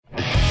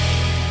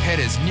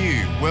Pedders'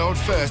 new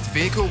world-first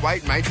vehicle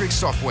weight matrix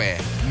software.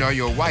 Know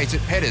your weight at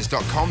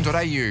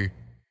pedders.com.au.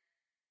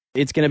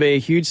 It's going to be a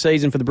huge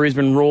season for the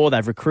Brisbane Roar.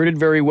 They've recruited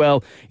very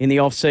well in the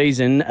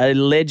off-season. A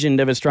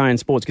legend of Australian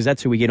sports, because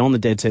that's who we get on the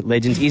Dead Set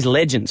Legends, is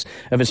legends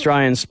of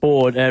Australian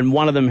sport. And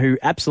one of them who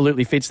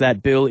absolutely fits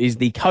that bill is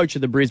the coach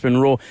of the Brisbane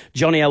Roar,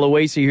 Johnny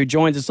Aloisi, who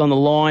joins us on the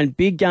line.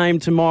 Big game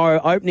tomorrow,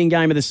 opening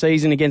game of the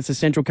season against the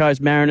Central Coast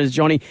Mariners.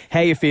 Johnny,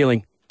 how are you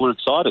feeling? We're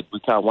excited.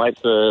 We can't wait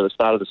for the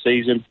start of the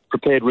season.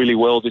 Prepared really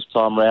well this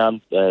time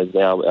round.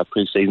 Our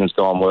pre-season's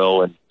gone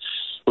well, and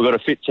we've got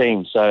a fit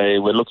team, so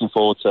we're looking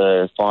forward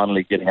to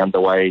finally getting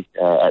underway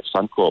at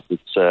Suncorp.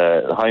 It's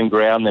a home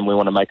ground, and we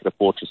want to make it a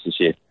fortress this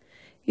year.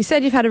 You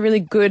said you've had a really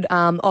good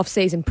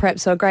off-season prep,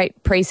 so a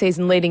great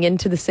pre-season leading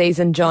into the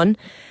season, John.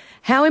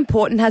 How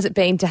important has it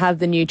been to have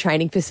the new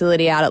training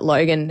facility out at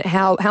Logan?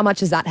 How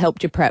much has that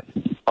helped your prep?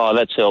 Oh,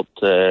 that's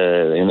helped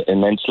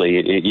immensely.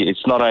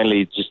 It's not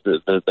only just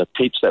the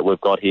pitch that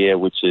we've got here,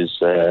 which is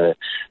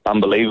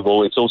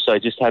unbelievable. It's also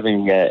just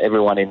having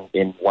everyone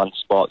in one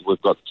spot.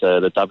 We've got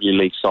the W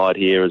League side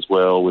here as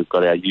well. We've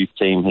got our youth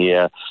team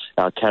here,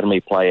 our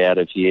academy play out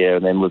of here,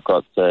 and then we've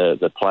got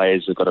the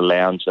players who've got a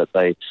lounge that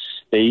they're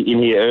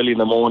in here early in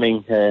the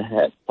morning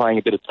playing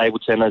a bit of table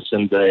tennis,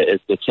 and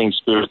the team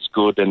spirit's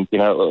good. And, you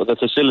know, the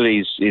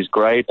facility is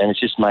great, and it's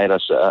just made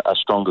us a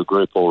stronger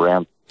group all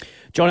round.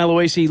 John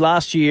Aloisi,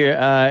 last year,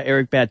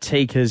 Eric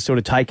Bautique has sort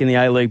of taken the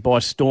A-League by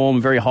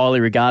storm, very highly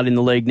regarded in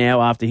the league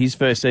now after his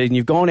first season.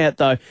 You've gone out,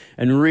 though,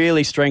 and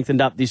really strengthened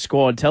up this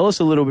squad. Tell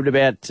us a little bit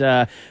about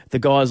the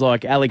guys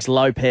like Alex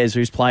Lopez,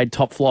 who's played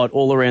top flight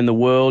all around the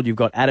world. You've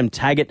got Adam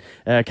Taggart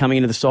coming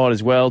into the side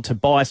as well,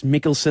 Tobias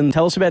Mickelson.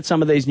 Tell us about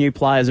some of these new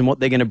players and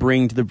what they're going to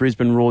bring to the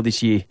Brisbane Roar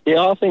this year.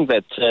 Yeah, I think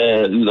that,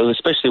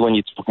 especially when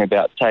you're talking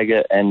about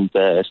Taggart and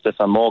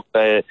Stefan Mork,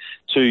 they're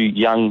two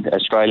young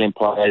Australian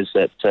players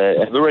that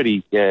have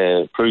already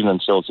proven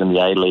themselves in the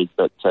A-League,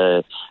 but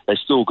they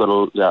still got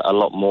a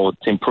lot more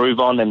to improve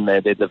on, and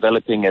they're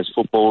developing as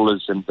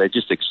footballers, and they're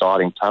just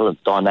exciting talent,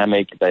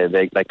 dynamic.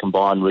 They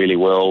combine really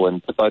well,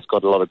 and they both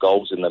got a lot of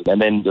goals in them. And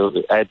then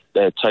add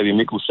Toby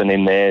Mickelson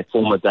in there,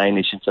 former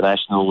Danish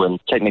international, and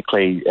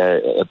technically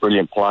a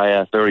brilliant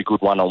player, very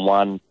good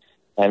one-on-one.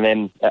 And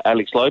then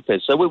Alex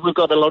Lopez. So we've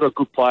got a lot of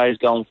good players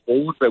going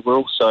forward, but we're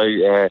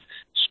also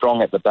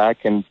strong at the back,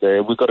 and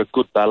we've got a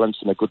good balance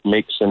and a good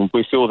mix, and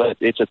we feel that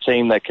it's a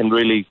team that can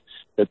really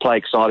play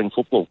exciting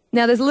football.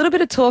 Now, there's a little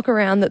bit of talk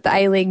around that the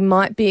A-League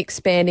might be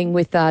expanding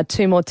with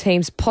 2 more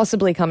teams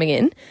possibly coming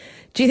in.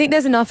 Do you think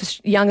there's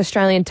enough young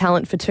Australian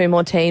talent for 2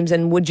 more teams,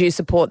 and would you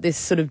support this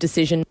sort of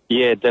decision?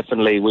 Yeah,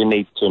 definitely. We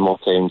need 2 more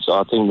teams.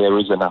 I think there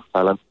is enough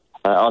talent.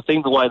 I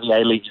think the way the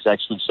A-League is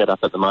actually set up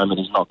at the moment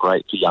is not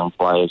great for young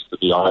players, to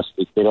be honest.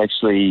 It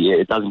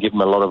doesn't give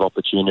them a lot of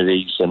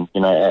opportunities. And,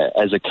 you know,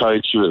 as a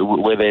coach,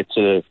 we're there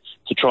to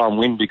try and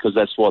win, because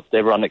that's what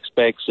everyone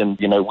expects. And,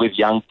 you know, with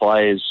young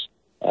players,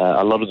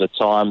 a lot of the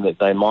time that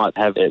they might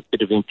have a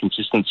bit of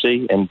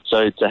inconsistency. And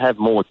so to have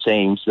more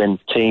teams, then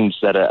teams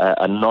that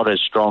are not as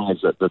strong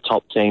as the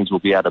top teams will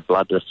be able to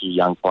blood a few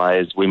young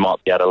players. We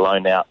might be able to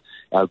loan out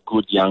our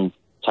good young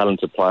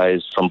talented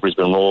players from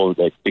Brisbane Roar,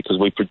 because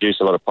we produce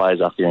a lot of players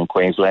up here in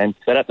Queensland.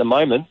 But at the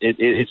moment,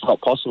 it's not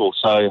possible.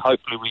 So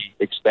hopefully we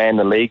expand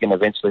the league, and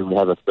eventually we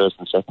have a first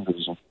and second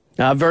division.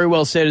 Very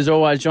well said, as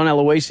always, John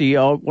Aloisi.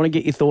 I want to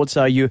get your thoughts.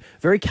 You're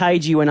very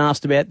cagey when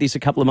asked about this a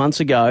couple of months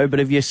ago, but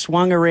have you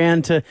swung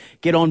around to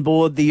get on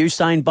board the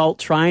Usain Bolt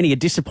train? Are you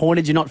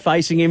disappointed you're not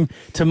facing him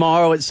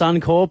tomorrow at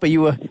Suncorp?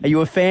 Are you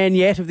a fan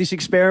yet of this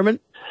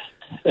experiment?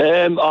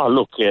 I'm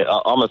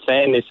a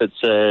fan if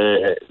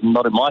it's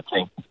not in my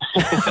team.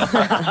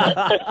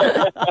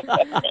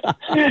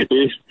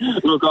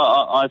 Look,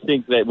 I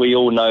think that we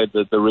all know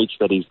the reach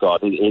that he's got.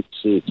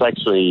 It's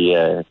actually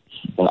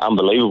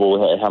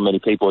unbelievable how many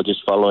people are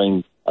just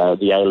following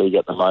the A-League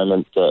at the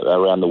moment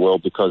around the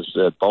world because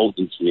Bolt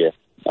is here.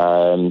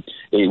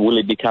 Will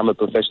he become a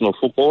professional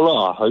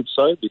footballer? I hope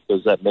so,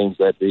 because that means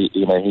that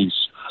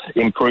he's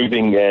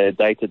improving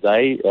day to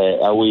day.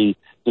 Are we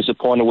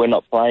disappointed we're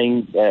not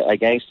playing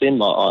against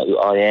him?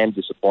 I am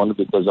disappointed,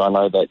 because I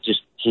know that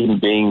just him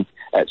being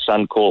at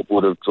Suncorp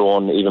would have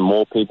drawn even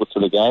more people to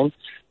the game.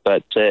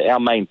 But our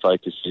main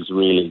focus is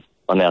really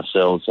on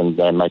ourselves and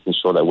making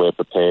sure that we're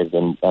prepared,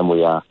 and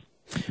we are.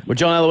 Well,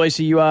 John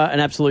Aloisi, you are an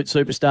absolute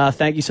superstar.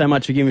 Thank you so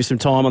much for giving me some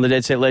time on the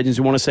Dead Set Legends.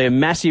 We want to see a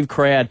massive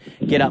crowd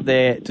get up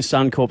there to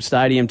Suncorp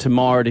Stadium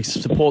tomorrow to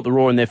support the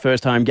Roar in their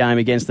first home game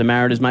against the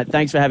Mariners. Mate,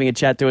 thanks for having a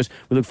chat to us.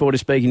 We look forward to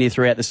speaking to you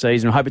throughout the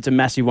season. I hope it's a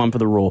massive one for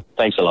the Roar.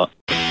 Thanks a lot.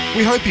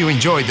 We hope you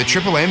enjoyed the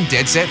Triple M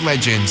Dead Set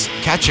Legends.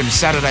 Catch them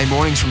Saturday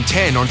mornings from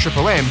 10 on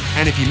Triple M,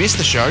 and if you missed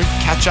the show,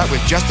 catch up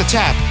with Just a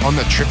Tap on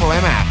the Triple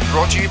M app.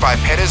 Brought to you by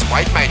Pedders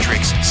Weight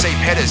Matrix. See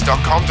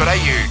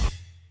pedders.com.au.